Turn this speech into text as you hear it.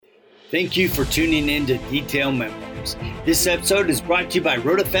Thank you for tuning in to Detail Memoirs. This episode is brought to you by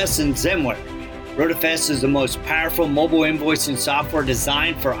RotaFest and Zenware. RotaFest is the most powerful mobile invoicing software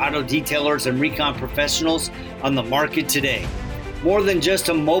designed for auto detailers and recon professionals on the market today. More than just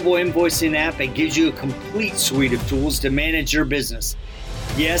a mobile invoicing app, it gives you a complete suite of tools to manage your business.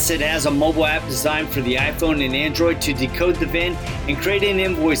 Yes, it has a mobile app designed for the iPhone and Android to decode the VIN and create an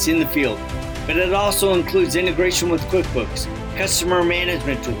invoice in the field. But it also includes integration with QuickBooks, customer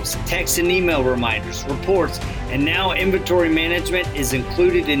management tools, text and email reminders, reports, and now inventory management is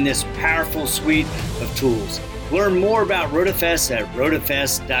included in this powerful suite of tools. Learn more about RotaFest at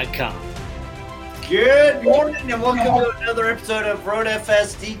rotafest.com. Good morning and welcome to another episode of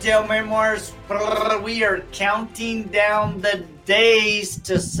RotaFest Detail Memoirs. We are counting down the days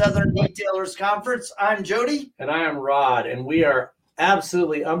to Southern Detailers Conference. I'm Jody. And I am Rod, and we are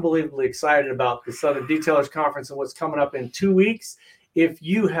absolutely unbelievably excited about the Southern Detailers Conference and what's coming up in 2 weeks. If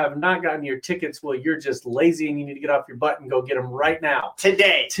you have not gotten your tickets, well, you're just lazy and you need to get off your butt and go get them right now.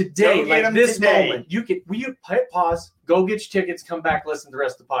 Today, like this moment. Will you hit pause, go get your tickets, come back, listen to the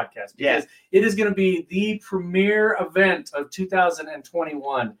rest of the podcast. Because it is going to be the premier event of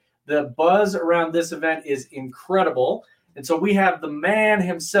 2021. The buzz around this event is incredible. And so we have the man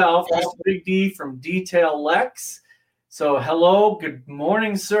himself, Mr. Big D from Detail Lex. So hello, good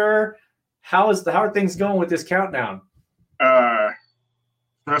morning, sir. How are things going with this countdown?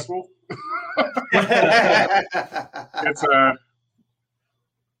 Stressful. It's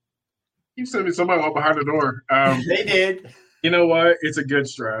you sent me somebody walk behind the door. They did. You know what? It's a good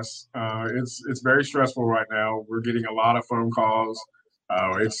stress. It's very stressful right now. We're getting a lot of phone calls.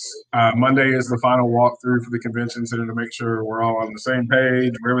 It's Monday is the final walkthrough for the convention center to make sure we're all on the same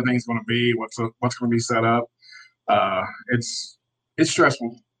page, where everything's going to be, what's going to be set up. It's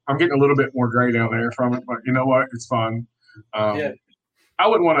stressful. I'm getting a little bit more gray down there from it, but you know what? It's fun. I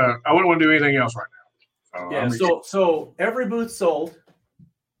wouldn't want to do anything else right now. So every booth sold.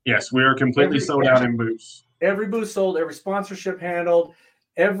 Yes, we are completely sold out in booths. Every booth sold, every sponsorship handled.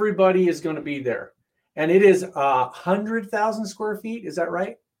 Everybody is going to be there. And it is 100,000 square feet. Is that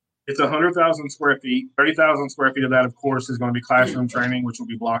right? It's 100,000 square feet. 30,000 square feet of that, of course, is going to be classroom training, which will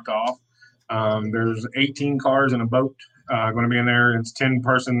be blocked off. There's 18 cars and a boat going to be in there. It's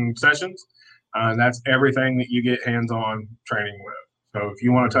 10-person sessions. That's everything that you get hands-on training with. So if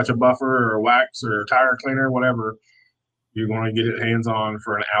you want to touch a buffer or a wax or a tire cleaner, whatever, you're going to get it hands-on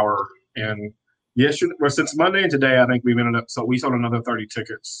for an hour. And since Monday and today, I think we sold another 30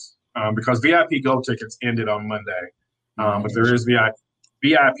 tickets because VIP Gold tickets ended on Monday. But there is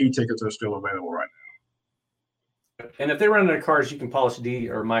VIP tickets are still available right now. And if they run out of cars, you can polish D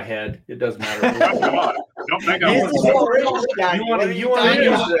or my head. It doesn't matter. Don't make up. You want to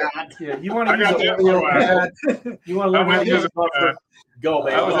use a go,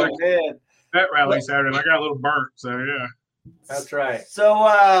 man. I was at that rally Saturday, and I got a little burnt. So yeah, that's right.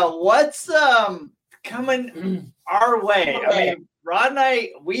 So what's coming our way? I mean, Rod and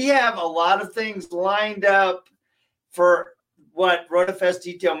I, we have a lot of things lined up for what RotaFest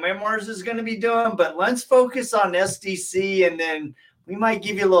Detail Memoirs is going to be doing, but let's focus on SDC, and then we might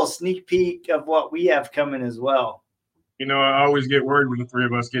give you a little sneak peek of what we have coming as well. You know, I always get worried when the three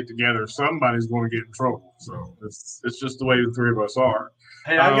of us get together. Somebody's going to get in trouble. So it's just the way the three of us are.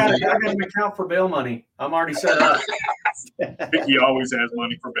 Hey, I got an account for bail money. I'm already set up. Vicky always has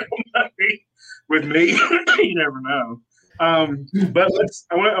money for bail money. With me, you never know. But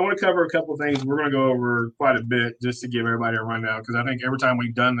I want to cover a couple of things. We're going to go over quite a bit just to give everybody a rundown, because I think every time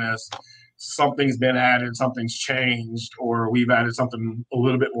we've done this, something's been added, something's changed, or we've added something a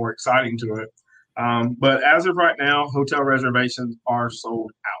little bit more exciting to it. But as of right now, hotel reservations are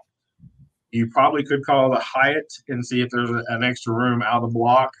sold out. You probably could call the Hyatt and see if there's an extra room out of the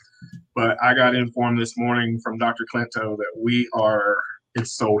block. But I got informed this morning from Dr. Clinto that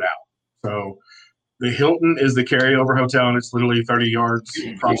it's sold out. So the Hilton is the carryover hotel, and it's literally 30 yards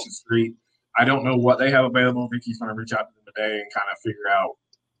across the street. I don't know what they have available. Vicky's going to reach out to them today and kind of figure out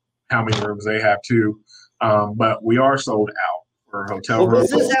how many rooms they have too. But we are sold out for hotel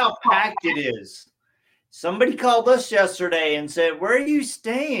rooms. This is how packed it is. Somebody called us yesterday and said, "Where are you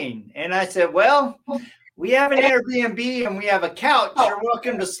staying?" And I said, "Well, we have an Airbnb and we have a couch. You're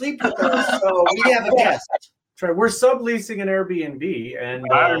welcome to sleep with us." So we have a guest. That's right. We're subleasing an Airbnb, and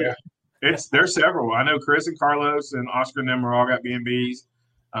there's several. I know Chris and Carlos and Oscar and them are all got B&Bs.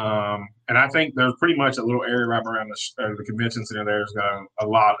 And I think there's pretty much a little area right around the convention center. There's got a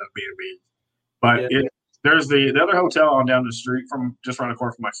lot of B&Bs. But there's the other hotel on down the street from just around the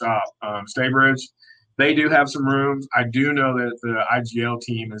corner from my shop, Staybridge. They do have some rooms. I do know that the IGL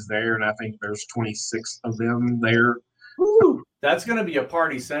team is there, and I think there's 26 of them there. That's going to be a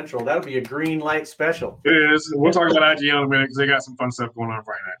party central. That'll be a green light special. It is. We'll talk about IGN in a minute because they got some fun stuff going on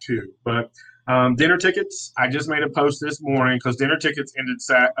Friday night too. But dinner tickets, I just made a post this morning because dinner tickets ended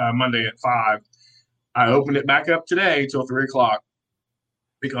Monday at 5. I opened it back up today till 3 o'clock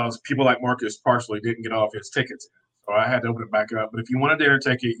because people like Marcus partially didn't get off his tickets. So I had to open it back up. But if you want a dinner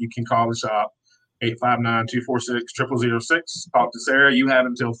ticket, you can call the shop, 859-246-0006. Talk to Sarah. You have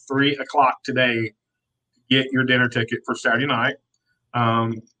until 3 o'clock today to get your dinner ticket for Saturday night.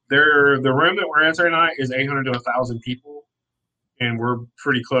 The room that we're in Saturday night is 800 to 1,000 people, and we're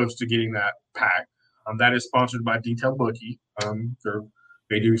pretty close to getting that packed. That is sponsored by Detail Bookie.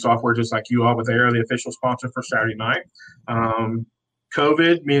 They do software just like you all, but they are the official sponsor for Saturday night.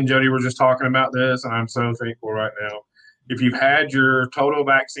 COVID, me and Jody were just talking about this, and I'm so thankful right now. If you've had your total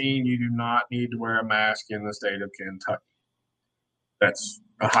vaccine, you do not need to wear a mask in the state of Kentucky. That's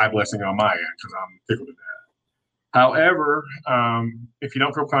a high blessing on my end because I'm tickled to death. However, if you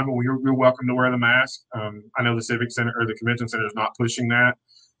don't feel comfortable, you're welcome to wear the mask. I know the Civic Center or the Convention Center is not pushing that.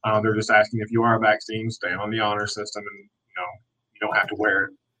 They're just asking if you are a vaccine, stay on the honor system, and you don't have to wear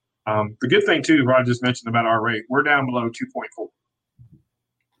it. The good thing too, Rod just mentioned about our rate, we're down below 2.4.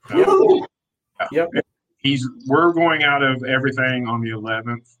 Yep. We're going out of everything on the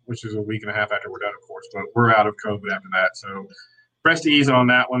 11th, which is a week and a half after we're done, of course, but we're out of COVID after that. So rest easy on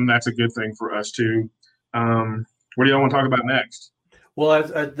that one. That's a good thing for us too. What do y'all want to talk about next? Well,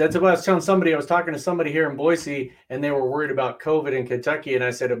 that's what I was telling somebody. I was talking to somebody here in Boise, and they were worried about COVID in Kentucky. And I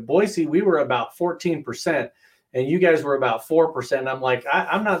said, at Boise, we were about 14%, and you guys were about 4%. And I'm like,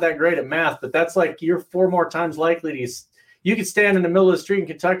 I'm not that great at math, but that's like you're 4 more times likely to. You could stand in the middle of the street in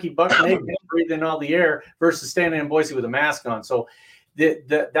Kentucky, buck naked, breathing all the air, versus standing in Boise with a mask on. So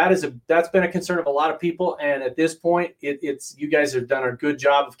that's been a concern of a lot of people. And at this point, it's you guys have done a good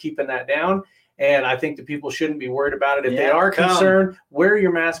job of keeping that down. And I think the people shouldn't be worried about it. If they are concerned, wear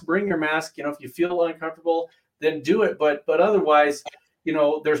your mask, bring your mask. If you feel uncomfortable, then do it. But otherwise,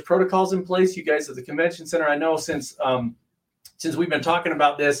 there's protocols in place. You guys at the Convention Center, I know since we've been talking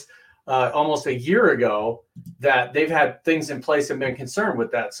about this almost a year ago, that they've had things in place and been concerned with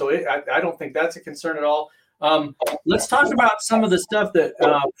that. So I don't think that's a concern at all. Let's talk about some of the stuff that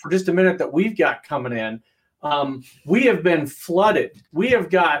for just a minute that we've got coming in. We have been flooded. We have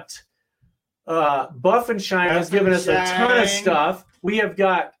got Buff and Shine has given us a ton of stuff. We have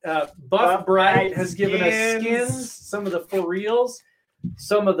got Buff Bright has given us skins, some of the for reals,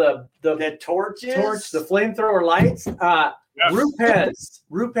 some of the torches, the flamethrower lights.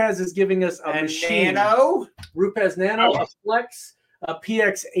 Rupez is giving us a machine. Rupez Nano, a Flex, a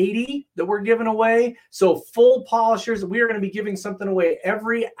PX80 that we're giving away. So full polishers. We are going to be giving something away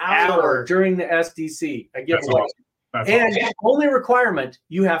every hour during the SDC. A giveaway. And only requirement,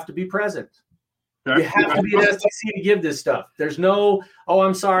 you have to be present. You have to be at SDC to give this stuff. There's no,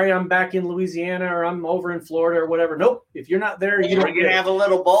 I'm sorry, I'm back in Louisiana or I'm over in Florida or whatever. Nope. If you're not there, you're going to have a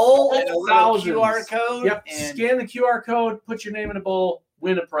little bowl and a little QR code. Yep. Scan the QR code, put your name in a bowl,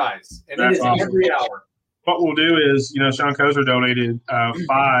 win a prize. And it is awesome. Every hour. What we'll do is, Sean Kozer donated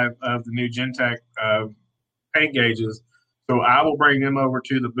 5 of the new Gentech paint gauges. So I will bring them over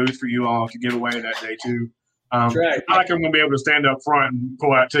to the booth for you all to give away that day too. It's not like I'm going to be able to stand up front and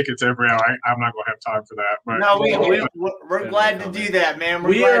pull out tickets every hour. I'm not going to have time for that. But no, we're glad to do that, man.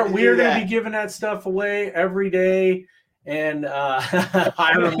 We are going to be giving that stuff away every day. And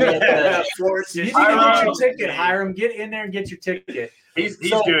Hiram, you need to get your ticket. Hiram, get in there and get your ticket. He's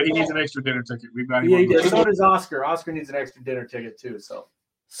good. He needs an extra dinner ticket. We've got him. Yeah, so does Oscar. Oscar needs an extra dinner ticket too. So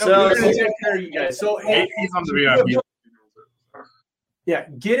we're going to take care of you guys. So he's on the VIP. Yeah,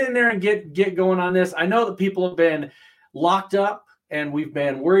 get in there and get going on this. I know that people have been locked up and we've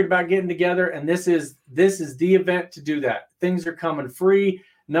been worried about getting together, and this is the event to do that. Things are coming free,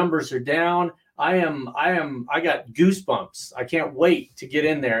 numbers are down. I got goosebumps. I can't wait to get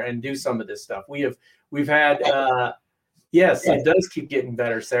in there and do some of this stuff. We've had yes, it does keep getting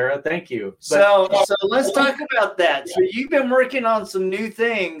better, Sarah. Thank you. So let's talk about that. So you've been working on some new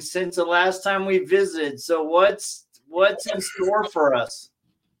things since the last time we visited. So what's in store for us?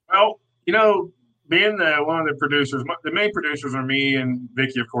 Well, being one of the producers, the main producers are me and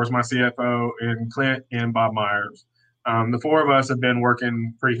Vicky, of course, my CFO, and Clint and Bob Myers. The 4 of us have been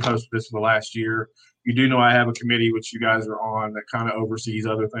working pretty close to this for the last year. You do know I have a committee, which you guys are on, that kind of oversees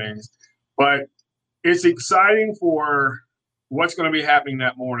other things. But it's exciting for what's going to be happening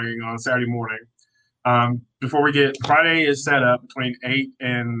that morning on Saturday morning. Before we get, Friday is set up between 8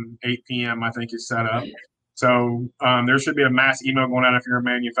 and 8 p.m., I think is set up. So there should be a mass email going out if you're a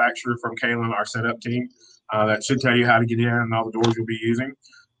manufacturer from Kaylin, our setup team, that should tell you how to get in and all the doors you'll be using.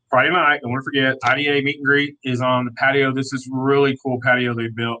 Friday night, don't want to forget, IDA meet and greet is on the patio. This is really cool patio they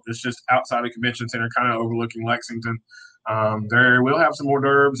built. It's just outside the convention center, kind of overlooking Lexington. There we'll have some more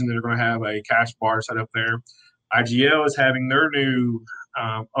derbs, and they're going to have a cash bar set up there. IGL is having their new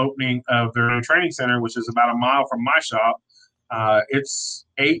opening of their new training center, which is about a mile from my shop. It's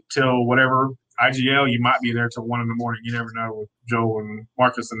 8 till whatever. IGL, you might be there till 1 in the morning. You never know with Joe and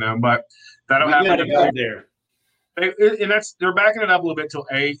Marcus and them, but that'll happen. There. They're backing it up a little bit till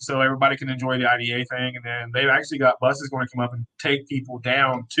 8, so everybody can enjoy the IDA thing. And then they've actually got buses going to come up and take people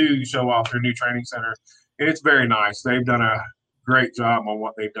down to show off their new training center. And it's very nice. They've done a great job on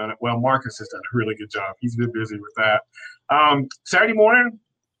what they've done. Well, Marcus has done a really good job. He's been busy with that. Saturday morning,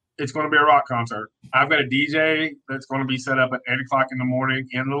 it's going to be a rock concert. I've got a DJ that's going to be set up at 8 o'clock in the morning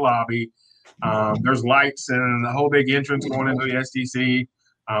in the lobby. There's lights and a whole big entrance going into the SDC.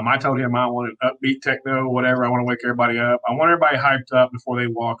 I told him I wanted upbeat techno, whatever. I want to wake everybody up. I want everybody hyped up before they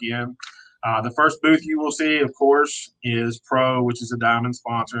walk in. The first booth you will see, of course, is Pro, which is a diamond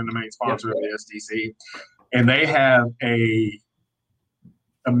sponsor and the main sponsor of the SDC. And they have a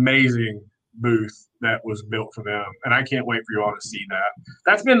amazing booth that was built for them. And I can't wait for you all to see that.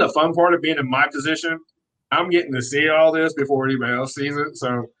 That's been the fun part of being in my position. I'm getting to see all this before anybody else sees it.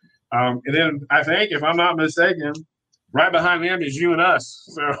 So, and then I think, if I'm not mistaken, right behind them is you and us.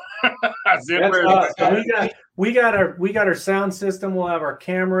 So we got our sound system. We'll have our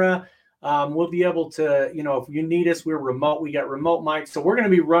camera. We'll be able to, if you need us, we're remote. We got remote mics. So we're going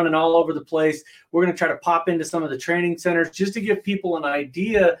to be running all over the place. We're going to try to pop into some of the training centers just to give people an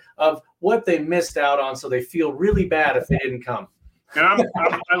idea of what they missed out on, so they feel really bad if they didn't come. And I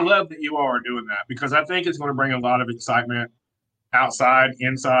love that you all are doing that, because I think it's going to bring a lot of excitement outside,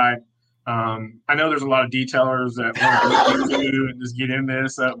 inside. I know there's a lot of detailers that want to do and just get in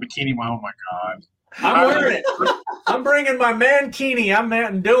this bikini. Oh my God. I'm wearing it. I'm bringing my mankini.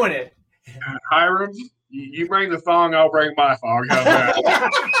 I'm doing it. Hiram, you bring the thong, I'll bring my thong. How's that?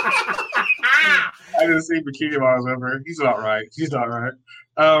 I didn't see bikini models over. He's not right. He's not right.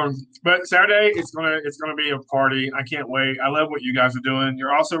 But Saturday, it's gonna be a party. I can't wait. I love what you guys are doing.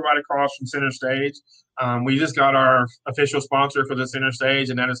 You're also right across from Center Stage. We just got our official sponsor for the Center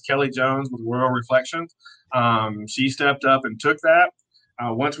Stage, and that is Kelly Jones with Royal Reflections. She stepped up and took that.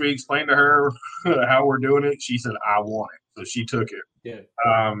 Once we explained to her how we're doing it, she said, "I want it." So she took it. Yeah.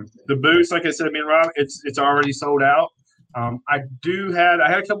 The booths, like I said, me and Rob, it's already sold out. I had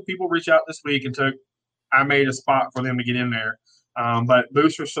a couple people reach out this week and I made a spot for them to get in there. But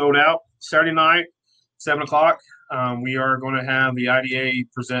booths are sold out. Saturday night, 7 o'clock, we are going to have the IDA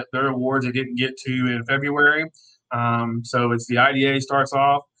present their awards they didn't get to in February. So it's the IDA starts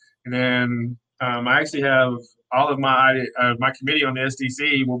off, and then I actually have all of my committee on the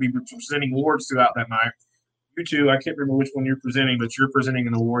SDC will be presenting awards throughout that night. You two, I can't remember which one you're presenting, but you're presenting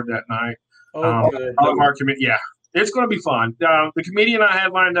an award that night. Oh, good. All of our committee, yeah, it's going to be fun. The comedian I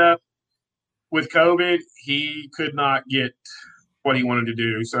had lined up with COVID, he could not get what he wanted to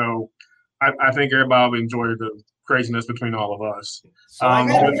do. So I think everybody will enjoy the craziness between all of us. So I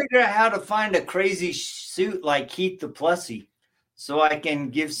got to figure out how to find a crazy suit like Keith the Plussy, so I can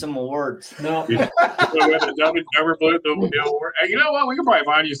give some awards. No. You know what? We can probably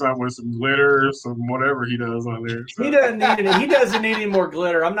find you something with some glitter, some whatever he does on there. So. He doesn't need any more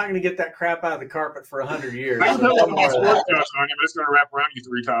glitter. I'm not going to get that crap out of the carpet for 100 years. I don't know what sports costume on you, but it's going to wrap around you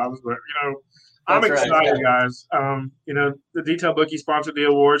 3 times. But I'm excited, guys. The Detail Bookie sponsored the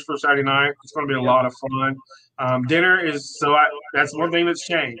awards for Saturday night. It's going to be a lot of fun. Dinner is that's one thing that's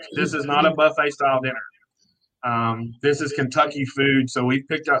changed. This is not a buffet style dinner. This is Kentucky food, so we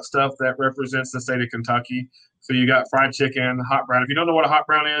picked out stuff that represents the state of Kentucky. So you got fried chicken, hot brown. If you don't know what a hot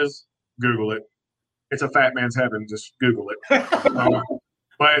brown is, Google it. It's a fat man's heaven. Just Google it.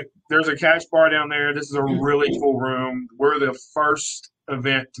 But there's a cash bar down there. This is a really cool room. We're the first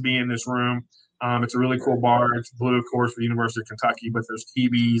event to be in this room. It's a really cool bar. It's blue, of course, for the University of Kentucky, but there's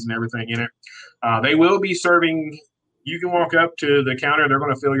TVs and everything in it. They will be serving. You can walk up to the counter. They're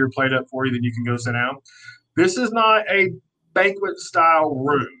going to fill your plate up for you. Then you can go sit down. This is not a banquet-style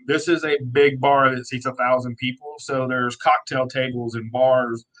room. This is a big bar that seats 1,000 people. So there's cocktail tables and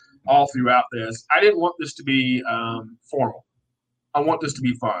bars all throughout this. I didn't want this to be formal. I want this to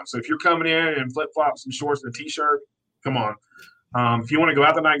be fun. So if you're coming in in flip-flops and shorts and a T-shirt, come on. If you want to go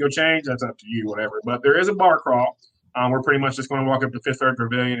out the night and go change, that's up to you, whatever. But there is a bar crawl. We're pretty much just going to walk up to Fifth Third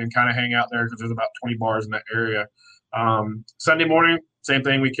Pavilion and kind of hang out there because there's about 20 bars in that area. Sunday morning, same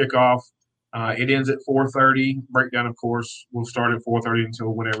thing. We kick off. It ends at 4:30. Breakdown, of course, will start at 4:30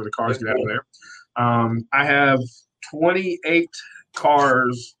 until whenever the cars get out of there. I have 28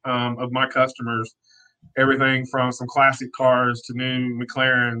 cars of my customers everything from some classic cars to new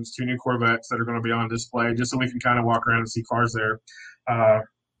McLarens to new Corvettes that are going to be on display, just so we can kind of walk around and see cars there.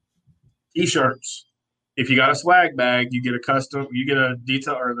 T-shirts. If you got a swag bag, you get a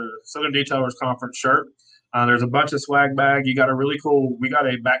detail or the Southern Detailers Conference shirt. There's a bunch of swag bag. We got a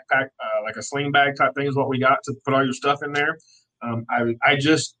backpack, like a sling bag type thing is what we got to put all your stuff in there.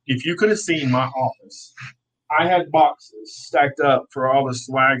 If you could have seen my office, I had boxes stacked up for all the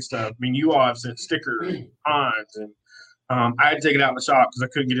swag stuff. I mean, you all have sent stickers, pines, and I had to take it out in the shop because I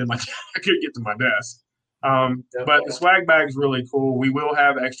couldn't get to my desk. But the swag bag is really cool. We will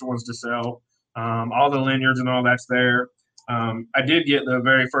have extra ones to sell. All the lanyards and all that's there. I did get the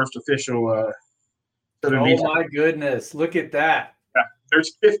very first official. My goodness! Look at that. Yeah,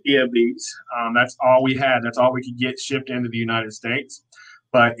 there's 50 of these. That's all we had. That's all we could get shipped into the United States.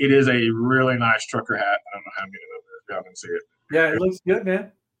 But it is a really nice trucker hat. I don't know how to get it over there. Y'all can see it. Yeah, it looks good, man.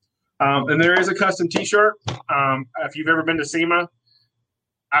 And there is a custom T-shirt. If you've ever been to SEMA,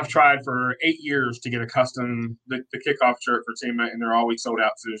 I've tried for 8 years to get a custom the kickoff shirt for SEMA, and they're always sold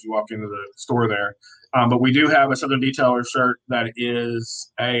out as soon as you walk into the store there. But we do have a Southern Detailer shirt that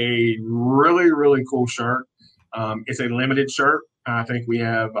is a really, really cool shirt. It's a limited shirt. I think we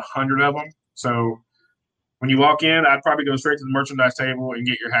have 100 of them. So when you walk in, I'd probably go straight to the merchandise table and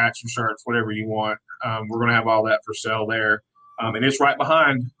get your hats, your shirts, whatever you want. We're going to have all that for sale there. And it's right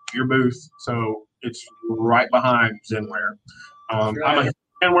behind your booth. So it's right behind Zenwear. I'm a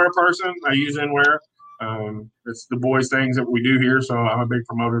Zenwear person. I use Zenwear. It's the boys' things that we do here. So I'm a big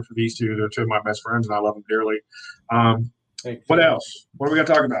promoter for these two. They're two of my best friends, and I love them dearly. What else? What are we going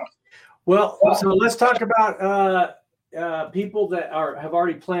to talk about? Well, so let's talk about people that have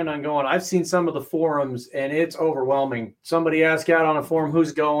already planned on going. I've seen some of the forums, and it's overwhelming. Somebody asked out on a forum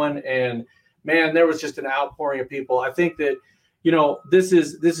who's going, and man, there was just an outpouring of people. I think that this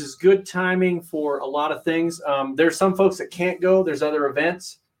is good timing for a lot of things. There's some folks that can't go. There's other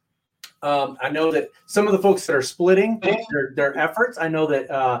events. I know that some of the folks that are splitting their efforts. I know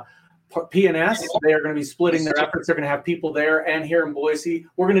that P&S, they are going to be splitting their efforts. They're going to have people there and here in Boise.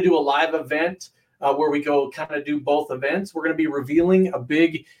 We're going to do a live event where we go kind of do both events. We're going to be revealing a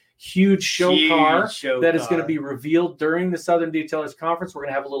big, huge show car that is going to be revealed during the Southern Detailers Conference. We're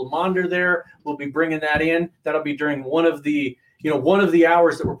going to have a little monitor there. We'll be bringing that in. That'll be during one of the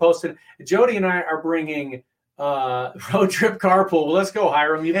hours that we're posted. Jody and I are bringing road trip carpool. Well, let's go,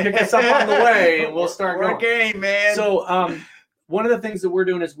 Hiram. You pick us up on the way, and we'll start going. Game, man. So one of the things that we're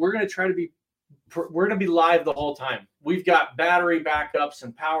doing is we're going to be live the whole time. We've got battery backups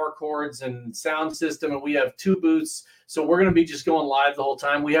and power cords and sound system, and we have 2 booths. So we're going to be just going live the whole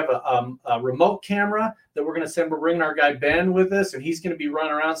time. We have a remote camera that we're going to send. We're bringing our guy Ben with us, and he's going to be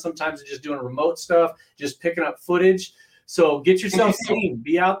running around sometimes and just doing remote stuff, just picking up footage. So get yourself seen.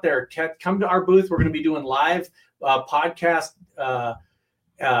 Be out there. Come to our booth. We're going to be doing live podcast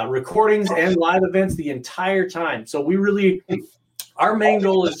recordings and live events the entire time. So our main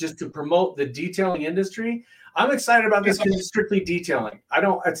goal is just to promote the detailing industry. I'm excited about this because it's strictly detailing.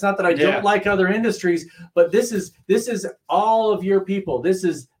 It's not that I don't like other industries, but this is all of your people. This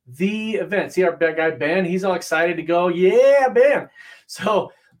is the event. See our big guy, Ben, he's all excited to go. Yeah, Ben.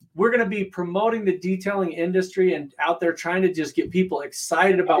 So we're going to be promoting the detailing industry and out there trying to just get people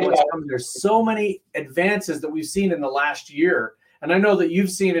excited about what's coming. There's so many advances that we've seen in the last year. And I know that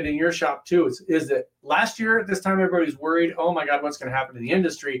you've seen it in your shop too, is that last year at this time, everybody's worried, oh my God, what's going to happen to the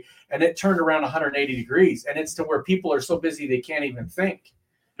industry? And it turned around 180 degrees. And it's to where people are so busy they can't even think.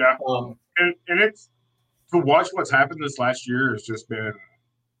 Yeah. And it's to watch what's happened this last year has just been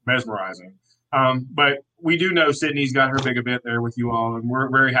mesmerizing. But we do know Sydney's got her big event there with you all, and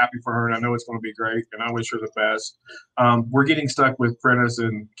we're very happy for her, and I know it's going to be great, and I wish her the best. We're getting stuck with Prentice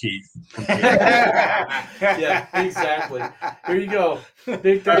and Keith. Yeah, exactly. Here you go.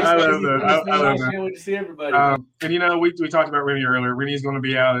 Big thanks. I love that. I love that. Can't wait to see everybody. And, we talked about Rennie earlier. Rennie's going to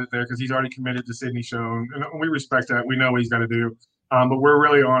be out there because he's already committed to Sydney show, and we respect that. We know what he's got to do. But we're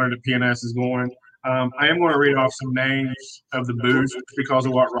really honored that P&S is going. I am going to read off some names of the booths because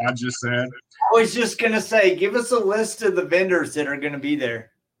of what Rod just said. I was just going to say, give us a list of the vendors that are going to be there.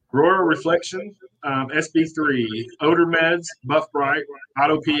 Royal Reflection, SB3, Odor Meds, Buff Bright,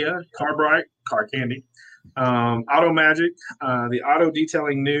 Autopia, Car Bright, Car Candy, Auto Magic, the Auto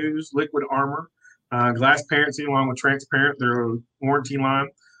Detailing News, Liquid Armor, Glass Parency along with Transparent, their warranty line,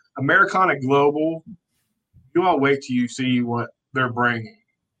 Americana Global. You all wait till you see what they're bringing.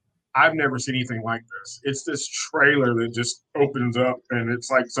 I've never seen anything like this. It's this trailer that just opens up, and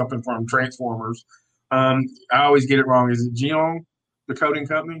it's like something from Transformers. I always get it wrong. Is it Geon, the coating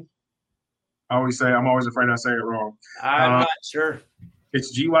company? I'm always afraid I say it wrong. I'm not sure.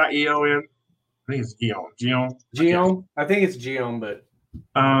 It's Gyeon. think it's Geom. Geom. I think it's Geom, but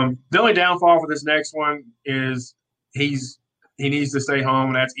the only downfall for this next one is he needs to stay home,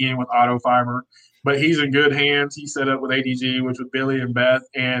 and that's Ian with Auto Fiber. But he's in good hands. He's set up with ADG, which with Billy and Beth,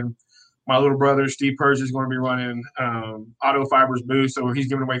 and my little brother Steve Purge is going to be running Auto Fiber's booth, so he's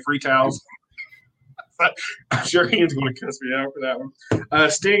giving away free towels. I'm sure Ian's going to cuss me out for that one.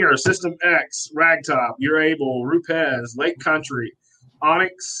 Stinger, System X, Ragtop, You're Able, Rupez, Lake Country,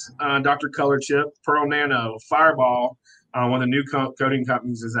 Onyx, Dr. Color Chip, Pearl Nano, Fireball. One of the new coating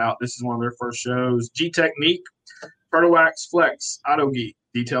companies is out. This is one of their first shows. G Technique, Protowax Flex, Auto Geek,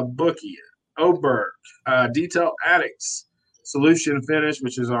 Detail Bookie, Oberg, Detail Addicts, Solution Finish,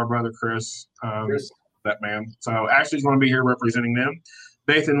 which is our brother Chris, that man. So Ashley's going to be here representing them.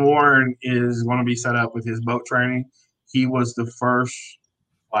 Nathan Warren is going to be set up with his boat training. He was the first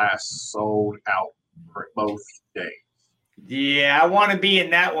class sold out for both days. Yeah, I want to be in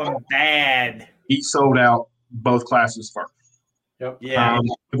that one bad. He sold out both classes first. Yep. Yeah.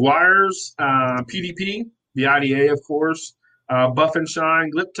 Wires, PDP, the IDA, of course, Buff and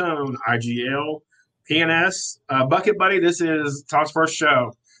Shine, Gliptone, IGL, PNS, Bucket Buddy. This is Tom's first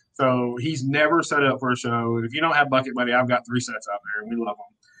show. So he's never set up for a show. If you don't have Bucket Buddy, I've got 3 sets out there, and we love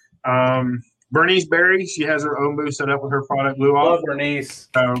them. Bernice Berry, she has her own booth set up with her product, Blue Off. Love Bernice.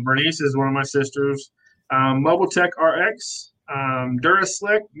 Bernice is one of my sisters. Mobile Tech RX,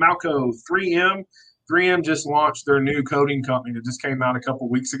 Duraslick, Malco, 3M. 3M just launched their new coating company that just came out a couple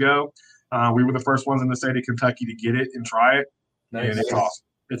weeks ago. We were the first ones in the state of Kentucky to get it and try it. Nice. And it's awesome.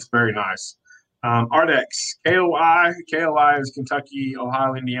 It's very nice. Ardex, KOI. KOI is Kentucky,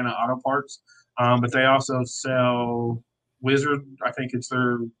 Ohio, Indiana Auto Parts. But they also sell Wizard. I think it's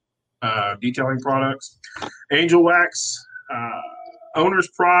their detailing products. Angel Wax, Owner's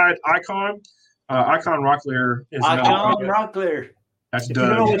Pride, Icon. Icon Rocklear is Icon Rocklear. That's If Doug.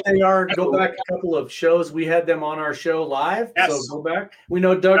 you know what they are, go back a couple of shows. We had them on our show live. Yes. So go back. We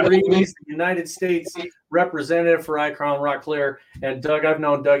know Doug Reed, he's the United States representative for Icon Rocklear. And Doug, I've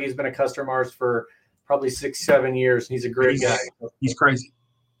known Doug. He's been a customer of ours for probably 6-7 years. He's a great guy. He's crazy.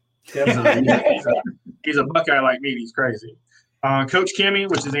 Yep. He's a Buckeye like me. He's crazy. Coach Kimmy,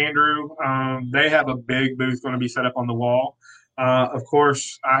 which is Andrew, they have a big booth going to be set up on the wall. Of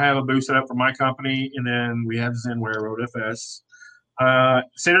course, I have a booth set up for my company, and then we have Zenware Road FS.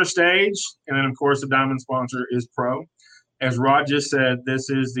 Center Stage, and then, of course, the diamond sponsor is Pro. As Rod just said,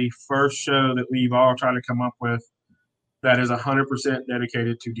 this is the first show that we've all tried to come up with that is 100%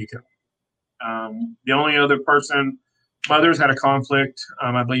 dedicated to detailing. The only other person, Mothers had a conflict.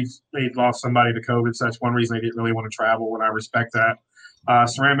 I believe they lost somebody to COVID, so that's one reason they didn't really want to travel, and I respect that.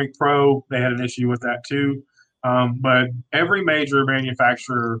 Ceramic Pro, they had an issue with that too. But every major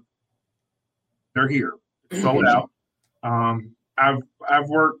manufacturer, they're here, sold out. I've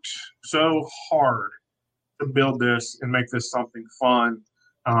worked so hard to build this and make this something fun,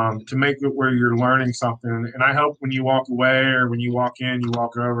 to make it where you're learning something. And I hope when you walk away or when you walk in, you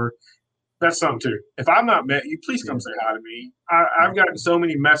walk over, that's something too. If I've not met you, please come say hi to me. I've gotten so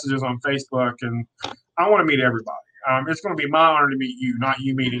many messages on Facebook, and I want to meet everybody. It's going to be my honor to meet you, not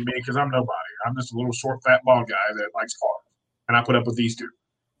you meeting me, because I'm nobody. I'm just a little short, fat, bald guy that likes cars, and I put up with these two.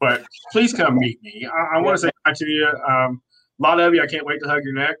 But please come meet me. I want to say hi to you. A lot of you, I can't wait to hug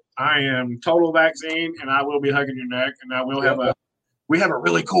your neck. I am total vaccine, and I will be hugging your neck, and I will have we have a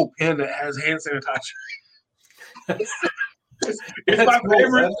really cool pen that has hand sanitizer. it's my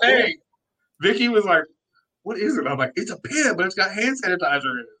favorite thing. Vicky was like, what is it? I'm like, it's a pen, but it's got hand sanitizer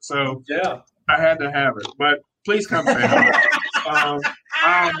in it. So yeah, I had to have it. But please come say hi.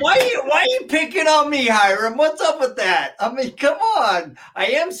 Why are you picking on me, Hiram? What's up with that? I mean, come on. I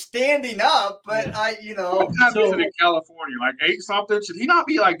am standing up, but What time is it in California? Like 8 something? Should he not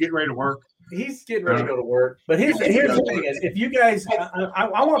be like getting ready to work? He's getting ready to go to work. But here's the thing is, if you guys,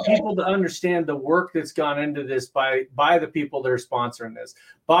 I want people to understand the work that's gone into this by the people that are sponsoring this.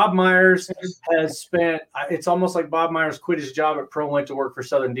 Bob Myers has spent, it's almost like Bob Myers quit his job at Pro, went to work for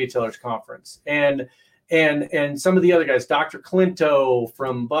Southern Detailers Conference. And some of the other guys, Dr. Clinto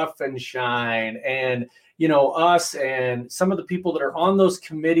from Buff and Shine, and us, and some of the people that are on those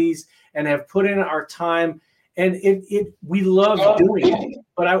committees and have put in our time. And we love doing it.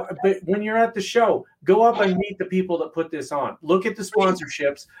 But when you're at the show, go up and meet the people that put this on. Look at the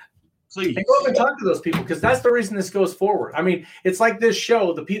sponsorships. Please. And go up and talk to those people, because that's the reason this goes forward. I mean, it's like this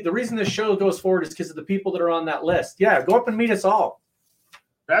show. The reason this show goes forward is because of the people that are on that list. Yeah, go up and meet us all.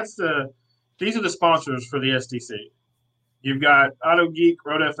 These are the sponsors for the SDC. You've got Auto Geek,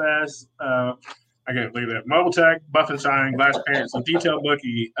 Road FS, I can't believe that, Mobile Tech, Buff and Shine, Glass Parents, and Detail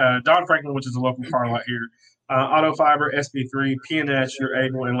Bookie, Don Franklin, which is a local car lot here, Auto Fiber, SB3, PNS, You're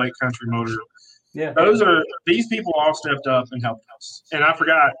Able, and Lake Country Motor. Yeah. These people all stepped up and helped us. And I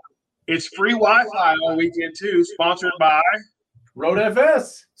forgot, it's free Wi-Fi all weekend too, sponsored by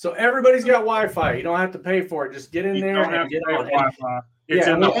RoadFS. So everybody's got Wi-Fi. You don't have to pay for it. Just get in there and get on Wi-Fi. It's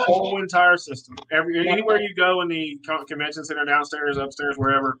in the whole entire system. Anywhere you go in the convention center, downstairs, upstairs,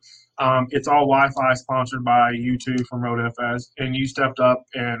 wherever, it's all Wi-Fi, sponsored by you two from RoadFS. And you stepped up,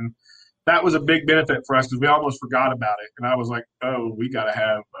 and that was a big benefit for us because we almost forgot about it. And I was like, oh, we got to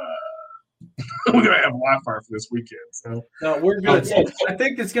have Wi-Fi for this weekend. So no, we're good. So I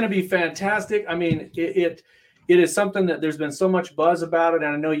think it's going to be fantastic. I mean, it is something that there's been so much buzz about it,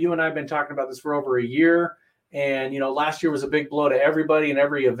 and I know you and I have been talking about this for over a year. And last year was a big blow to everybody and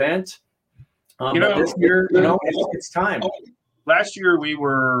every event. But this year, it's time. Last year we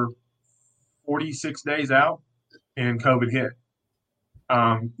were 46 days out, and COVID hit.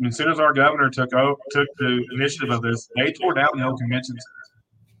 As soon as our governor took the initiative of this, they tore down the old convention center.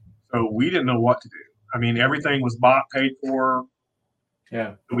 So we didn't know what to do. I mean, everything was bought, paid for.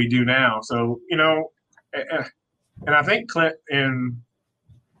 Yeah, we do now. So and I think Clint and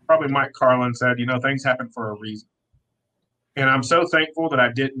probably Mike Carlin said, things happen for a reason. And I'm so thankful that I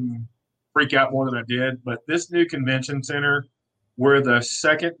didn't freak out more than I did. But this new convention center, we're the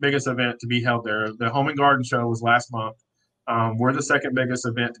second biggest event to be held there. The Home and Garden Show was last month. We're the second biggest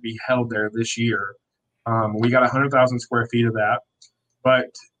event to be held there this year. We got 100,000 square feet of that.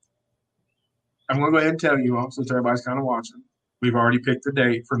 But I'm going to go ahead and tell you all, since everybody's kind of watching, we've already picked the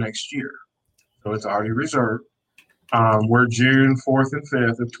date for next year. So it's already reserved. We're June 4th and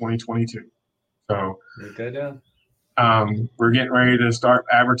 5th of 2022. So write that down. We're getting ready to start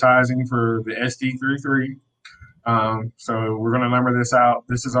advertising for the SD33. So we're going to number this out.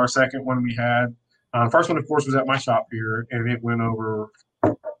 This is our second one we had. First one, of course, was at my shop here, and it went over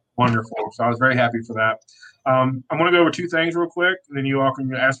wonderful. So I was very happy for that. I'm going to go over two things real quick, and then you all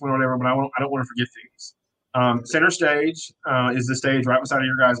can ask one or whatever, but I don't want to forget these. Center stage is the stage right beside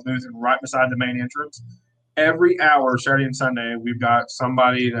your guys' booth and right beside the main entrance. Every hour, Saturday and Sunday, we've got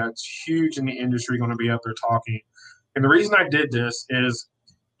somebody that's huge in the industry going to be up there talking. And the reason I did this is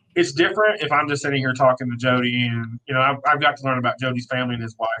it's different if I'm just sitting here talking to Jody, and I've got to learn about Jody's family and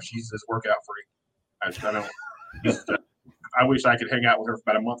his wife. She's this workout freak. I wish I could hang out with her for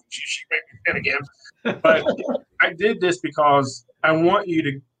about a month. She made me fit again. But I did this because I want you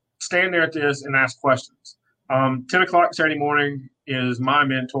to stand there at this and ask questions. 10 o'clock Saturday morning is my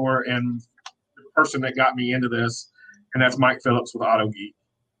mentor and the person that got me into this, and that's Mike Phillips with Auto Geek.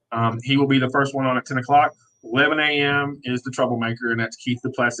 He will be the first one on at 10 o'clock. 11 a.m. is the troublemaker, and that's Keith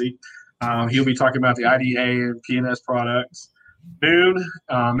DuPlessis. He'll be talking about the IDA and P&S products. Noon,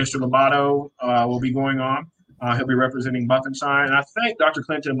 Mr. Lobato will be going on. He'll be representing Buff and Shine. And I think Dr.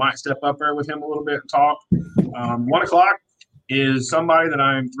 Clinton might step up there with him a little bit and talk. 1 o'clock is somebody that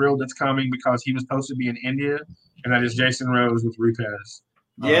I'm thrilled that's coming because he was supposed to be in India, and that is Jason Rose with Rupes.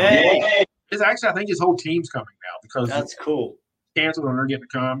 Yay! It's actually, I think his whole team's coming now because that's cool. Canceled and they're getting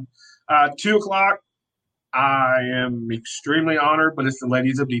to come. 2 o'clock, I am extremely honored, but it's the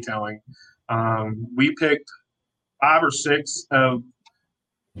ladies of detailing. We picked 5 or 6 of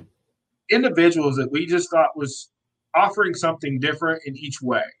individuals that we just thought was offering something different in each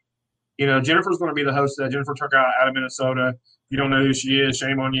way. Jennifer's going to be the host of that. Jennifer Turcotte out of Minnesota. If you don't know who she is,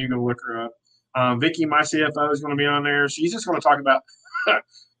 shame on you. Go look her up. Vicky, my CFO, is going to be on there. She's just going to talk about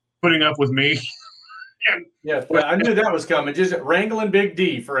putting up with me. I knew that was coming. Just wrangling Big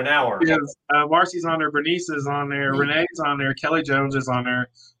D for an hour. Yes. Marcy's on there. Bernice is on there. Renee's on there. Kelly Jones is on there.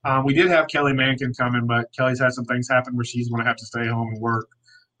 We did have Kelly Mankin coming, but Kelly's had some things happen where she's going to have to stay home and work.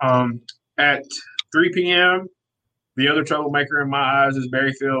 At 3 p.m., the other troublemaker in my eyes is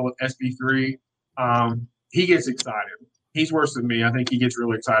Barry Phil with SB3. He gets excited. He's worse than me. I think he gets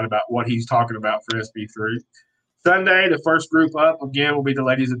really excited about what he's talking about for SB3. Sunday, the first group up, again, will be the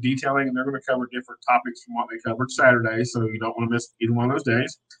ladies of detailing, and they're going to cover different topics from what they covered Saturday, so you don't want to miss either one of those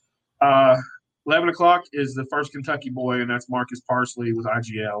days. 11 o'clock is the first Kentucky boy, and that's Marcus Parsley with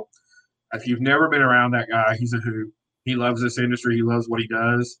IGL. If you've never been around that guy, he's a hoot. He loves this industry. He loves what he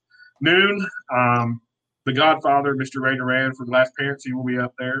does. Noon, the Godfather, Mr. Ray Duran from Glass Parents, he will be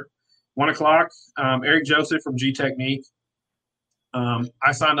up there. 1 o'clock, Eric Joseph from G Technique.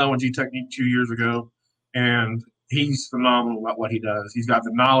 I signed on with G Technique 2 years ago, and he's phenomenal about what he does. He's got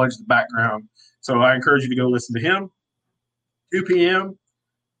the knowledge, the background. So I encourage you to go listen to him. 2 p.m.,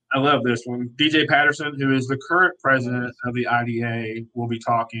 I love this one. DJ Patterson, who is the current president of the IDA, will be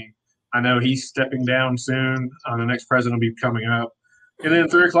talking. I know he's stepping down soon. The next president will be coming up. And then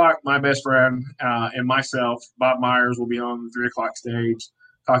 3 o'clock, my best friend and myself, Bob Myers, will be on the 3 o'clock stage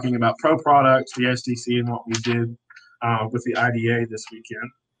talking about pro products, the STC, and what we did with the IDA this weekend.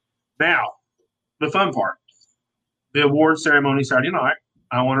 Now, the fun part. The award ceremony Saturday night.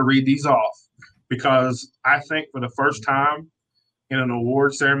 I want to read these off because I think for the first time in an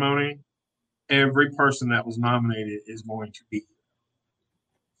award ceremony, every person that was nominated is going to be.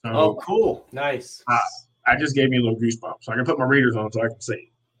 So, cool. Nice. I just gave me a little goosebumps. So I can put my readers on so I can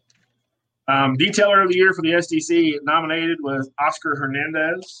see. Detailer of the Year for the SDC nominated was Oscar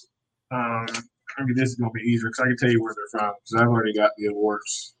Hernandez. Maybe this is going to be easier because I can tell you where they're from because I've already got the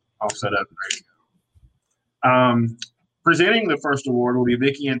awards all set up and ready to go. Presenting the first award will be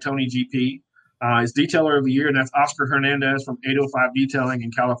Vicky and Tony GP. It's Detailer of the Year, and that's Oscar Hernandez from 805 Detailing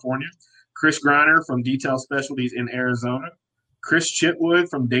in California, Chris Griner from Detail Specialties in Arizona, Chris Chitwood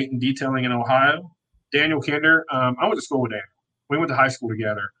from Dayton Detailing in Ohio, Daniel Kinder. I went to school with Daniel. We went to high school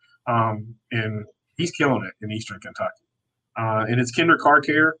together, and he's killing it in Eastern Kentucky. And it's Kinder Car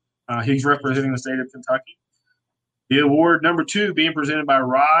Care. He's representing the state of Kentucky. The award number 2 being presented by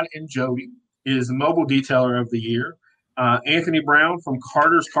Rod and Jody is Mobile Detailer of the Year. Anthony Brown from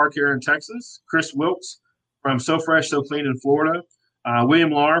Carter's Car Care in Texas, Chris Wilkes from So Fresh, So Clean in Florida,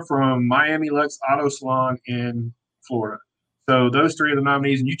 William Lahr from Miami Lux Auto Salon in Florida. So those 3 are the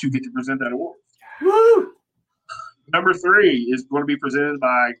nominees, and you 2 get to present that award. Woo! Number 3 is going to be presented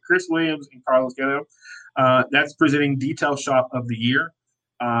by Chris Williams and Carlos Ghetto. That's presenting Detail Shop of the Year.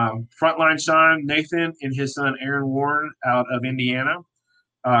 Frontline Shine, Nathan and his son Aaron Warren out of Indiana.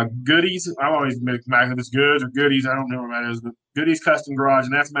 Goodies, I always make if it's goods or goodies, I don't know what that is, but Goodies Custom Garage,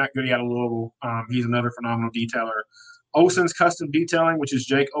 and that's Matt Goody out of Louisville. He's another phenomenal detailer. Olson's Custom Detailing, which is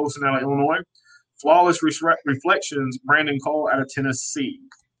Jake Olson out of Illinois. Flawless Reflections, Brandon Cole out of Tennessee.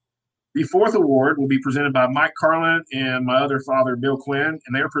 The 4th award will be presented by Mike Carlin and my other father, Bill Quinn,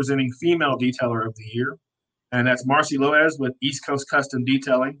 and they're presenting Female Detailer of the Year. And that's Marcy Loez with East Coast Custom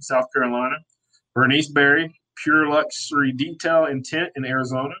Detailing, South Carolina. Bernice Berry, Pure Luxury Detail and Tint in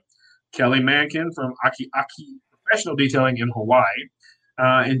Arizona. Kelly Mankin from Aki Aki Professional Detailing in Hawaii.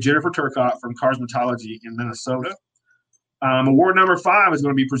 And Jennifer Turcott from Cosmetology in Minnesota. Award number 5 is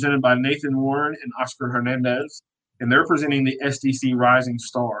going to be presented by Nathan Warren and Oscar Hernandez, and they're presenting the SDC Rising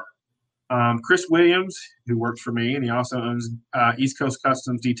Star. Chris Williams, who works for me, and he also owns East Coast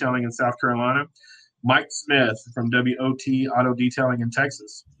Customs Detailing in South Carolina. Mike Smith from WOT Auto Detailing in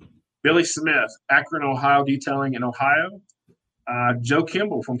Texas. Billy Smith, Akron, Ohio Detailing in Ohio. Joe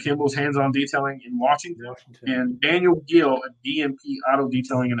Kimball from Kimball's Hands-On Detailing in Washington. And Daniel Gill at DMP Auto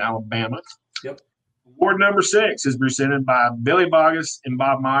Detailing in Alabama. Yep. Award number 6 is presented by Billy Bogus and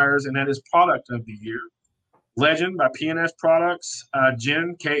Bob Myers, and that is Product of the Year. Legend by PNS Products,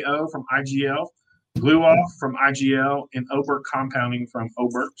 Jen KO from IGL, Glue Off from IGL, and Oberk Compounding from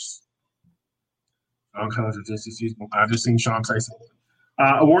Oberks. I just seen Sean say something.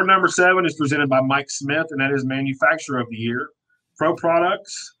 Award number 7 is presented by Mike Smith, and that is Manufacturer of the Year. Pro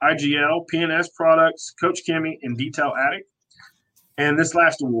Products, IGL, PNS Products, Coach Kimmy, and Detail Addict. And this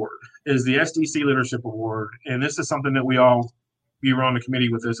last award is the SDC Leadership Award, and this is something that we were on the committee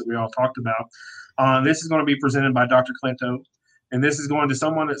with this that we all talked about. This is going to be presented by Dr. Clinto, and this is going to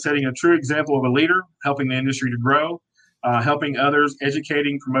someone that's setting a true example of a leader, helping the industry to grow, helping others,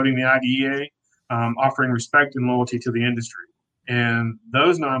 educating, promoting the IDEA, offering respect and loyalty to the industry. And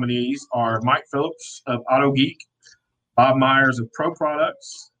those nominees are Mike Phillips of Auto Geek, Bob Myers of Pro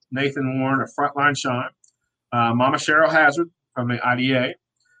Products, Nathan Warren of Frontline Shine, Mama Cheryl Hazard from the IDA,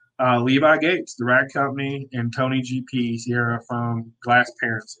 Levi Gates, the Rag Company, and Tony GP Sierra from Glass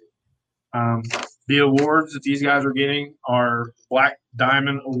Parency. The awards that these guys are getting are Black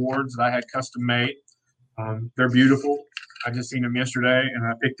Diamond Awards that I had custom made. They're beautiful. I just seen them yesterday, and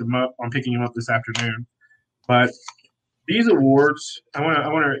I picked them up. I'm picking them up this afternoon. But these awards,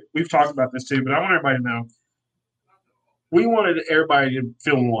 we've talked about this too, but I want everybody to know, we wanted everybody to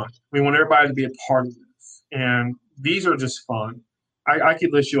feel one. We want everybody to be a part of this. And these are just fun. I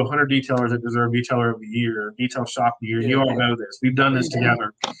could list you 100 detailers that deserve Detailer of the Year, Detail Shop of the Year. Yeah, you all know this. We've done this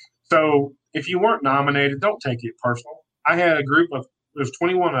together. So if you weren't nominated, don't take it personal. I had a group of, there's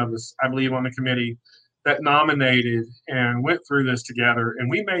 21 of us, I believe, on the committee that nominated and went through this together, and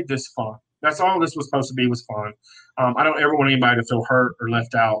we made this fun. That's all this was supposed to be, was fun. I don't ever want anybody to feel hurt or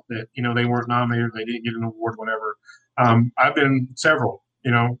left out that, they weren't nominated, they didn't get an award, whatever. I've been several,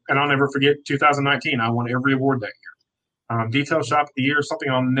 and I'll never forget 2019. I won every award that year. Detail Shop of the Year is something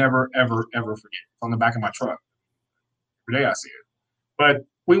I'll never, ever, ever forget. It's on the back of my truck. Every day I see it. But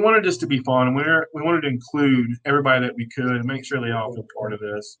we wanted this to be fun, and we wanted to include everybody that we could and make sure they all feel part of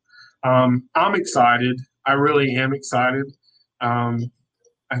this. I'm excited. I really am excited.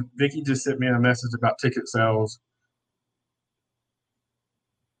 Vicki just sent me a message about ticket sales.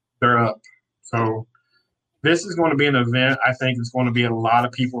 They're up. So this is going to be an event. I think it's going to be a lot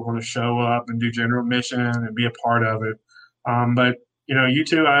of people are going to show up and do general admission and be a part of it. But you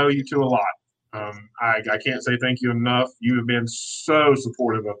two, I owe you two a lot. I can't say thank you enough. You have been so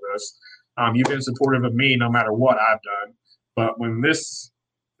supportive of this. You've been supportive of me no matter what I've done. But when this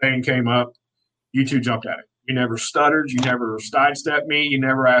thing came up, you two jumped at it. You never stuttered. You never sidestepped me. You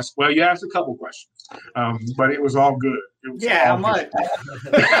never asked. Well, you asked a couple questions, but it was all good. How much?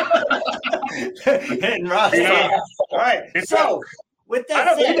 And Ross, all right. So with that I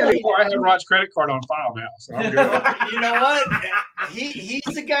don't think said, anymore. I have Rod's credit card on file now, so I'm good. you know what? He's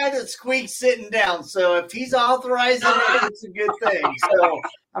the guy that squeaks sitting down. So if he's authorizing it, it's a good thing. So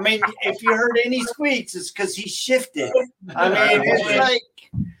I mean, if you heard any squeaks, it's because he shifted. I mean, it's like.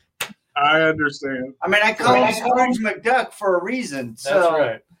 I understand. I mean, I call him Scrooge McDuck for a reason. So, that's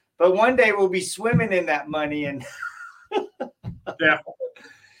right. But one day we'll be swimming in that money, and yeah.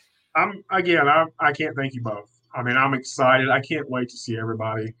 I can't thank you both. I mean, I'm excited. I can't wait to see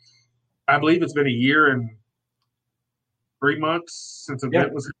everybody. I believe it's been a year and 3 months since the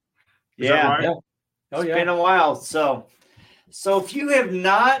event was. Is that right? Yeah. Oh, It's been a while. So if you have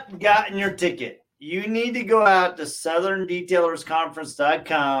not gotten your ticket, you need to go out to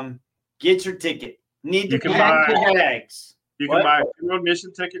southerndetailersconference.com. Get your ticket. Need to pack your bags. You can buy a general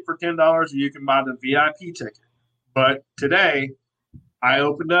admission ticket for $10, or you can buy the VIP ticket. But today, I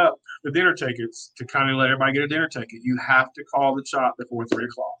opened up the dinner tickets to kind of let everybody get a dinner ticket. You have to call the shop before 3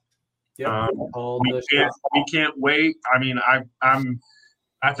 o'clock. Yep. We can't wait. I mean, I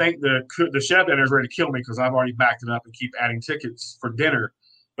think the chef dinner is ready to kill me because I've already backed it up and keep adding tickets for dinner.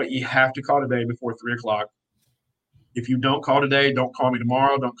 But you have to call today before 3 o'clock. If you don't call today, don't call me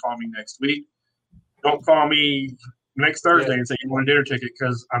tomorrow. Don't call me next week. Don't call me next Thursday and say you want a dinner ticket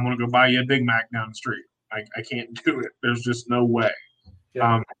because I'm going to go buy you a Big Mac down the street. I can't do it. There's just no way.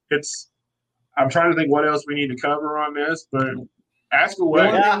 Yeah. I'm trying to think what else we need to cover on this, but ask away.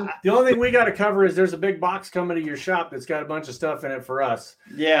 The only thing we got to cover is there's a big box coming to your shop that's got a bunch of stuff in it for us.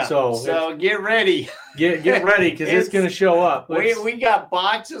 Yeah. So get ready. Get ready because it's going to show up. We got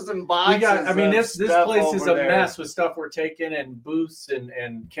boxes and boxes. This place is a mess with stuff we're taking and booths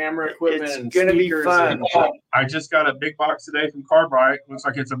and camera equipment. It's going to be fun. I just got a big box today from Carbright. Looks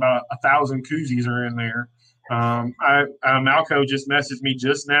like it's about 1,000 koozies are in there. Malco just messaged me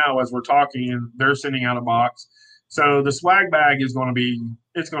just now as we're talking, and they're sending out a box. So the swag bag is going to be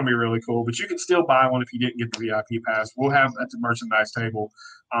really cool, but you can still buy one if you didn't get the VIP pass. We'll have at the merchandise table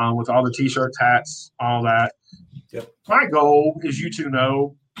with all the T-shirts, hats, all that. Yep. My goal, as you two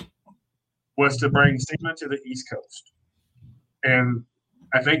know, was to bring SEMA to the East Coast, and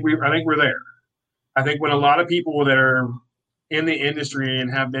I think we're there. I think when a lot of people that are in the industry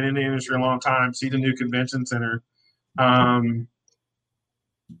and have been in the industry a long time see the new convention center,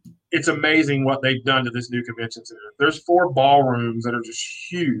 it's amazing what they've done to this new convention center. There's 4 ballrooms that are just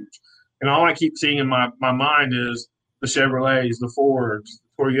huge. And all I keep seeing in my mind is the Chevrolets, the Fords,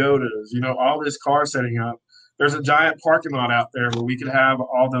 the Toyotas, all this car setting up. There's a giant parking lot out there where we could have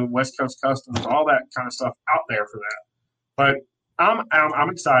all the West Coast Customs, all that kind of stuff out there for that. But I'm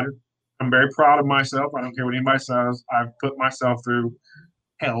excited. I'm very proud of myself. I don't care what anybody says. I've put myself through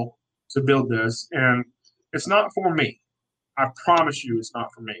hell to build this. And it's not for me. I promise you it's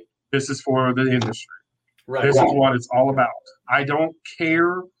not for me. This is for the industry. Right. This is what it's all about. I don't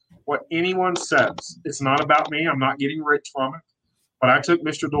care what anyone says. It's not about me. I'm not getting rich from it. But I took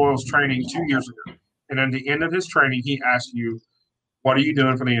Mr. Doyle's training 2 years ago. And at the end of his training, he asked you, what are you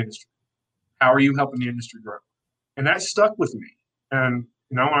doing for the industry? How are you helping the industry grow? And that stuck with me. And,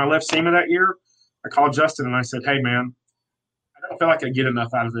 when I left SEMA that year, I called Justin and I said, hey, man, I don't feel like I get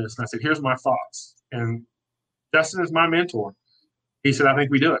enough out of this. And I said, here's my thoughts. And Justin is my mentor. He said, I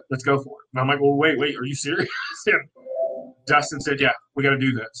think we do it. Let's go for it. And I'm like, well, wait, are you serious? And Justin said, yeah, we got to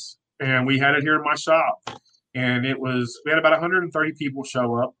do this. And we had it here in my shop. And we had about 130 people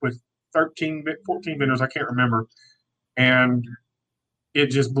show up with 14 vendors, I can't remember. And it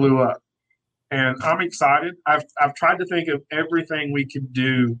just blew up. And I'm excited. I've tried to think of everything we could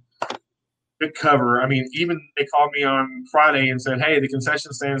do to cover. I mean, even they called me on Friday and said, hey, the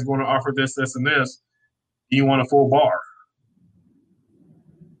concession stand is going to offer this, this, and this. Do you want a full bar?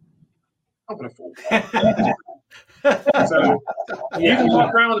 I want a full bar. So you can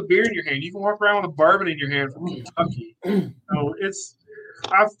walk around with a beer in your hand. You can walk around with a bourbon in your hand from Kentucky. So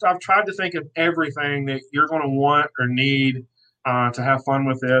I've tried to think of everything that you're going to want or need to have fun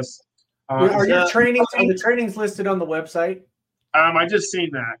with this. Are the trainings listed on the website? I just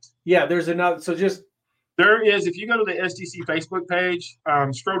seen that. Yeah, there's another. So there is. If you go to the SDC Facebook page,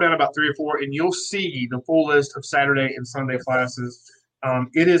 scroll down about 3 or 4, and you'll see the full list of Saturday and Sunday classes.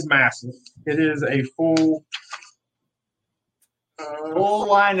 It is massive. It is a full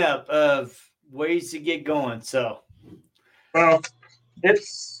lineup of ways to get going. So, well,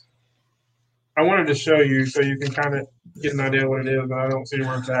 I wanted to show you so you can kind of get an idea what it is, but I don't see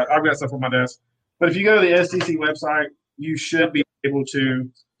where it's at. I've got stuff on my desk. But if you go to the STC website, you should be able to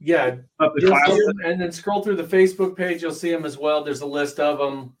up the class. And then scroll through the Facebook page, you'll see them as well. There's a list of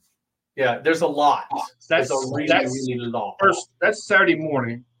them. Yeah, there's a lot. That's really lot. First, that's Saturday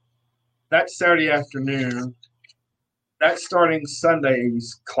morning. That's Saturday afternoon. That's starting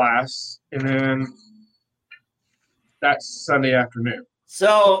Sunday's class, and then that's Sunday afternoon.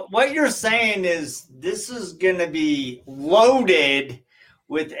 So what you're saying is this is going to be loaded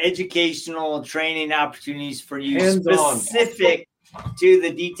with educational training opportunities for you specific to the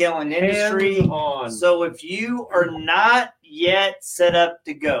detailing industry. So if you are not yet set up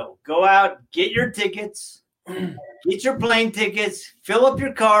to go out, get your tickets, get your plane tickets, fill up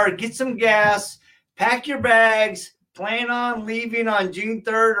your car, get some gas, pack your bags, plan on leaving on June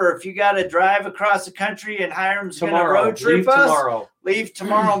 3rd, or if you got to drive across the country and Hiram's going to road trip us, leave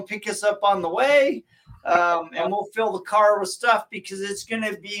tomorrow and pick us up on the way. And we'll fill the car with stuff because it's going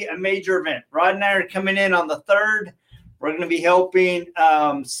to be a major event. Rod and I are coming in on the 3rd. We're going to be helping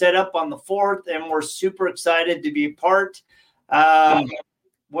set up on the 4th, and we're super excited to be a part.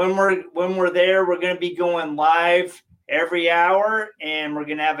 When we're there, we're going to be going live every hour, and we're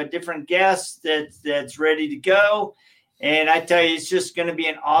going to have a different guest that's ready to go. And I tell you, it's just going to be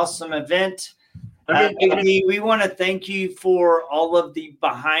an awesome event. We want to thank you for all of the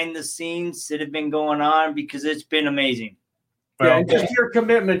behind the scenes that have been going on because it's been amazing. Yeah, and just your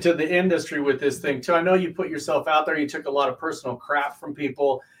commitment to the industry with this thing too. I know you put yourself out there. You took a lot of personal crap from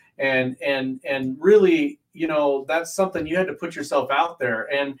people, and really, that's something you had to put yourself out there.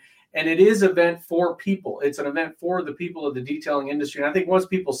 And it is an event for people. It's an event for the people of the detailing industry. And I think once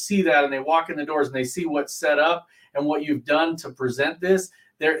people see that and they walk in the doors and they see what's set up and what you've done to present this,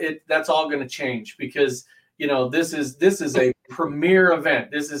 that's all going to change because this is a premier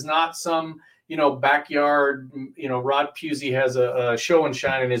event. This is not some backyard. Rod Pusey has a show and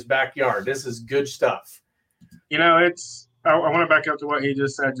shine in his backyard. This is good stuff. I want to back up to what he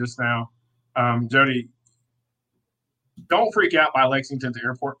just said just now, Jody. Don't freak out by Lexington's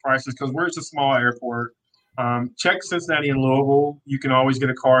airport prices because it's a small airport. Check Cincinnati and Louisville. You can always get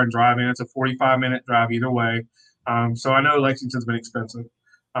a car and drive in. It's a 45-minute drive either way. So I know Lexington's been expensive.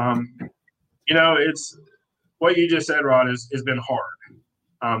 It's what you just said, Rod, has been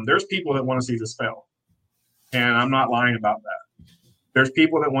hard. There's people that want to see this fail, and I'm not lying about that. There's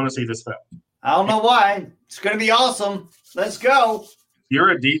people that want to see this fail. I don't know why. It's going to be awesome. Let's go. You're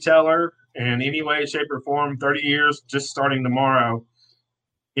a detailer in any way, shape, or form, 30 years, just starting tomorrow.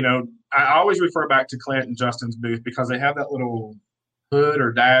 I always refer back to Clint and Justin's booth because they have that little hood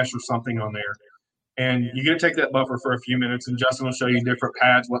or dash or something on there. And you're going to take that buffer for a few minutes, and Justin will show you different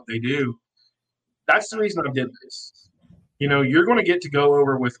pads, what they do. That's the reason I did this. You're going to get to go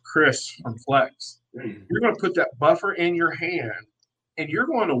over with Chris from Flex. You're going to put that buffer in your hand, and you're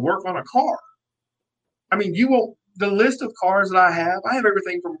going to work on a car. I mean, the list of cars that I have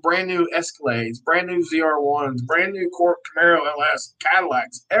everything from brand new Escalades, brand new ZR1s, brand new Camaro LS,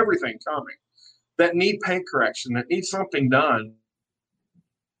 Cadillacs, everything coming that need paint correction, that need something done.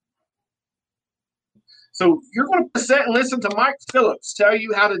 So you're going to sit and listen to Mike Phillips tell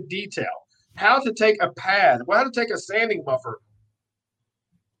you how to detail, how to take a pad, how to take a sanding buffer.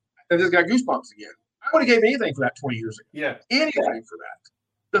 I just got goosebumps again. I would have gave anything for that 20 years ago. Yeah. Anything for that.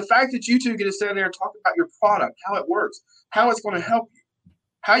 The fact that you two get to stand there and talk about your product, how it works, how it's going to help you,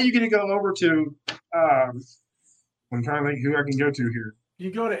 how you get to go over to I'm trying to think who I can go to here. You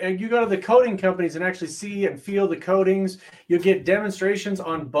go to the coating companies and actually see and feel the coatings. You get demonstrations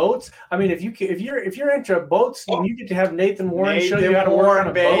on boats. I mean, if you're into boats, and you get to have Nathan Warren show you how to work on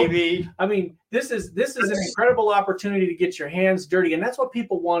a boat. I mean, this is an incredible opportunity to get your hands dirty, and that's what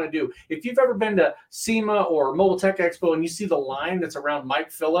people want to do. If you've ever been to SEMA or Mobile Tech Expo and you see the line that's around Mike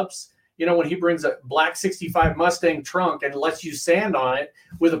Phillips, when he brings a black 65 Mustang trunk and lets you sand on it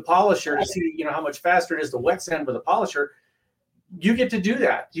with a polisher to see how much faster it is to wet sand with a polisher. You get to do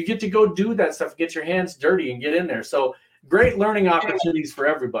that. You get to go do that stuff, get your hands dirty and get in there. So great learning opportunities for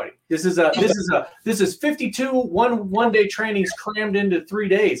everybody. This is 52 one-day trainings crammed into 3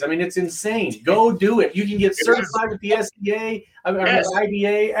 days. I mean, it's insane. Go do it. You can get certified with the SDA,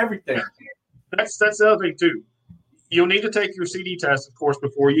 IDA, everything. That's the other thing too. You'll need to take your CD test, of course,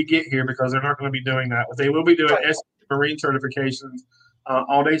 before you get here because they're not going to be doing that. But they will be doing marine certifications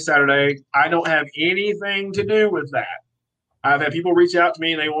all day Saturday. I don't have anything to do with that. I've had people reach out to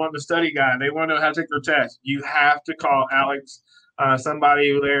me and they want the study guide. They want to know how to take their test. You have to call Alex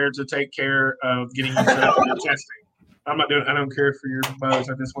somebody there to take care of getting you set up for your testing. I don't care for your buzz.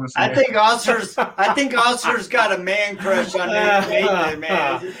 I just want to say I think Oscar's got a man crush on Nathan,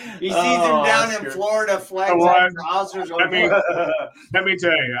 man. He sees him down in Florida, flags out for Oscar's. Let me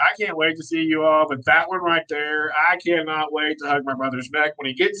tell you, I can't wait to see you all. But that one right there, I cannot wait to hug my brother's neck when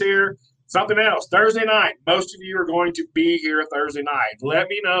he gets here. Something else, Thursday night. Most of you are going to be here Thursday night. Let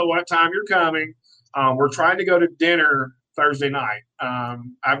me know what time you're coming. We're trying to go to dinner Thursday night.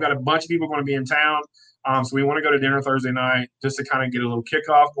 I've got a bunch of people going to be in town. So we want to go to dinner Thursday night just to kind of get a little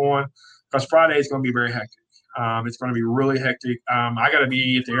kickoff going, because Friday is going to be very hectic. It's going to be really hectic. I got to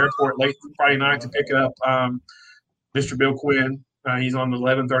be at the airport late Friday night to pick up Mr. Bill Quinn. He's on the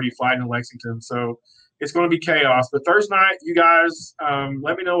 11:30 flight in Lexington. So it's going to be chaos. But Thursday night, you guys,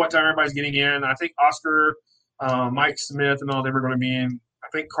 let me know what time everybody's getting in. I think Oscar, Mike Smith, and all them are going to be in. I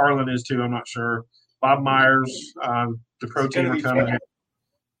think Carlin is too. I'm not sure. Bob Myers, the pro team are coming in.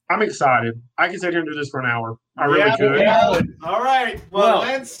 I'm excited. I can sit here and do this for an hour. I really could. Yeah. All right. Well,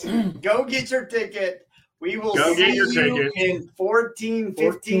 let's go get your ticket. We will see you in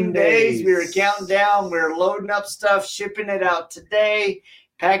 15 days. We are counting down. We're loading up stuff, shipping it out today,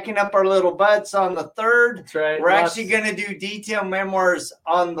 packing up our little butts on the 3rd. That's right. We're actually going to do detail memoirs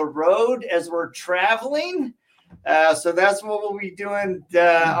on the road as we're traveling. So that's what we'll be doing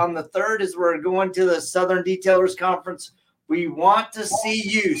on the 3rd is we're going to the Southern Detailers Conference. We want to see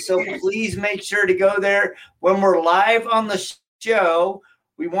you, so please make sure to go there. When we're live on the show,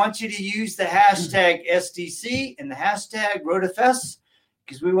 we want you to use the hashtag SDC and the hashtag RotaFest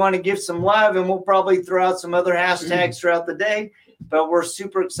because we want to give some love, and we'll probably throw out some other hashtags throughout the day. But we're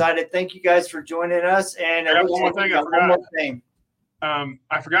super excited. Thank you guys for joining us. And I got one more thing.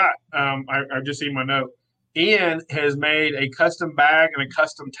 I forgot. I just seen my note. Ian has made a custom bag and a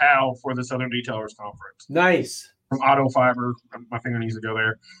custom towel for the Southern Detailers Conference. Nice. From Auto Fiber. My finger needs to go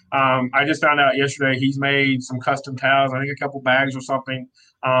there. I just found out yesterday he's made some custom towels. I think a couple bags or something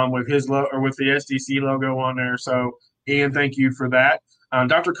with his or with the SDC logo on there. So, Ian, thank you for that.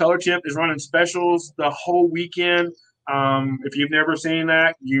 Dr. Color Chip is running specials the whole weekend. If you've never seen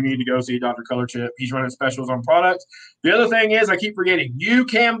that, you need to go see Dr. Color Chip. He's running specials on products. The other thing is, I keep forgetting, you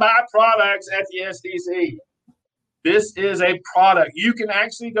can buy products at the SDC. This is a product. You can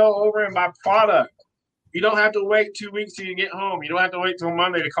actually go over and buy product. You don't have to wait 2 weeks till you get home. You don't have to wait till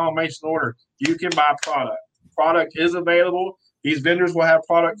Monday to call Mason order. You can buy product. Product is available. These vendors will have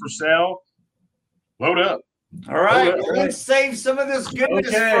product for sale. Load up. All right. Let's save some of this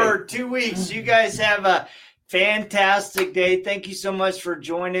goodness for 2 weeks. You guys have a fantastic day. Thank you so much for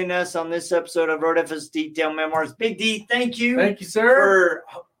joining us on this episode of RotaFest Detail Memoirs. Big D, thank you. Thank you, sir.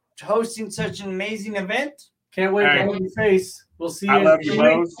 For hosting such an amazing event. Can't wait to hold your face. We'll see you. I love you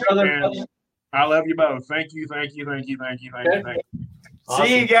both. I love you both. Thank you. Awesome.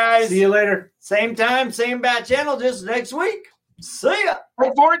 See you guys. See you later. Same time, same bat channel, just next week. See ya.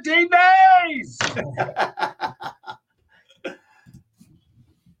 For 14 days.